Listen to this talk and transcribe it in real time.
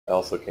I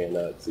also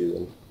cannot see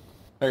them.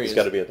 There he He's is.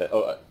 got to be at that.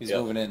 Oh, He's yeah.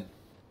 moving in.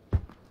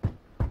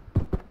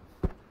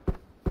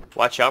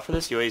 Watch out for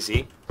this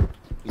UAZ.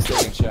 He's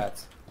taking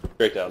shots.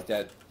 Straight down. He's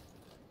dead.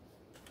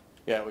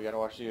 Yeah, we gotta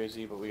watch the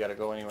UAZ, but we gotta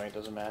go anyway. It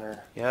doesn't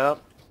matter. Yep.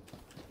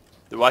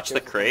 Watch the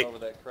Careful crate. coming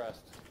over that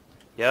crest.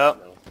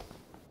 Yep.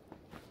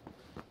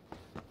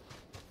 No.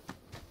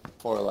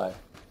 4 alive.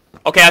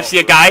 Okay, I see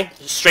a guy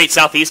straight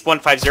southeast,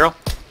 150.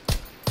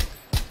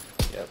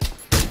 Yep.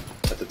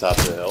 At the top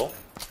of the hill.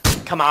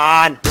 Come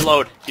on,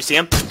 reload. You see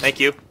him? Thank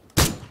you.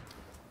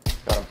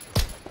 Got him.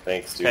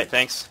 Thanks, dude. Okay,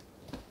 thanks.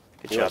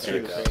 Good He job. wants to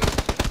Dude. get down.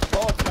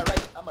 Oh, it's my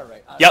right. On my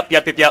right.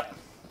 Yep.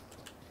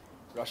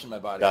 Rushing my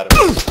body. Got him.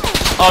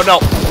 Oh no.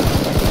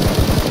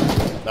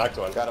 Knocked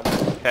one. Got him.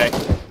 Okay.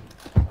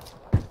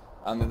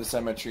 On the other side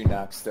of my tree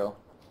knock still.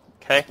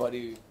 Okay.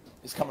 Buddy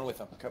is coming with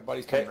him.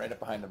 Buddy's coming right up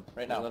behind him.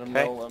 Right now. Let him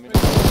Okay. know. Let me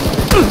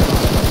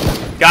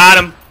Got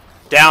him.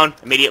 Down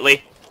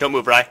immediately. Don't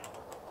move, Rye.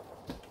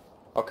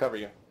 I'll cover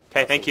you.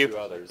 Okay, thank Also you. two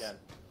others. Again.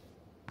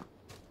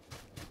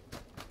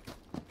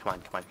 Come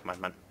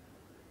on.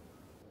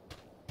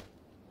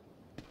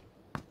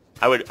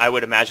 I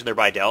would imagine they're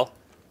by Dell.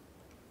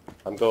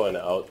 I'm going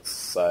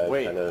outside,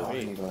 Wait, kind of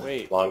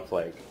wait. long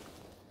flank.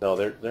 No,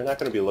 they're not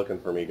going to be looking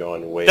for me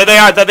going way. There they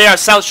are.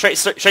 South, straight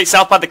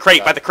south by the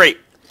crate.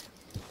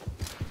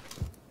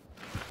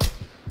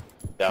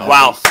 down.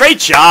 Wow, great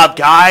job,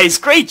 guys.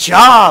 Great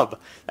job.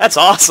 That's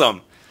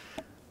awesome.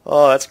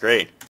 Oh, that's great.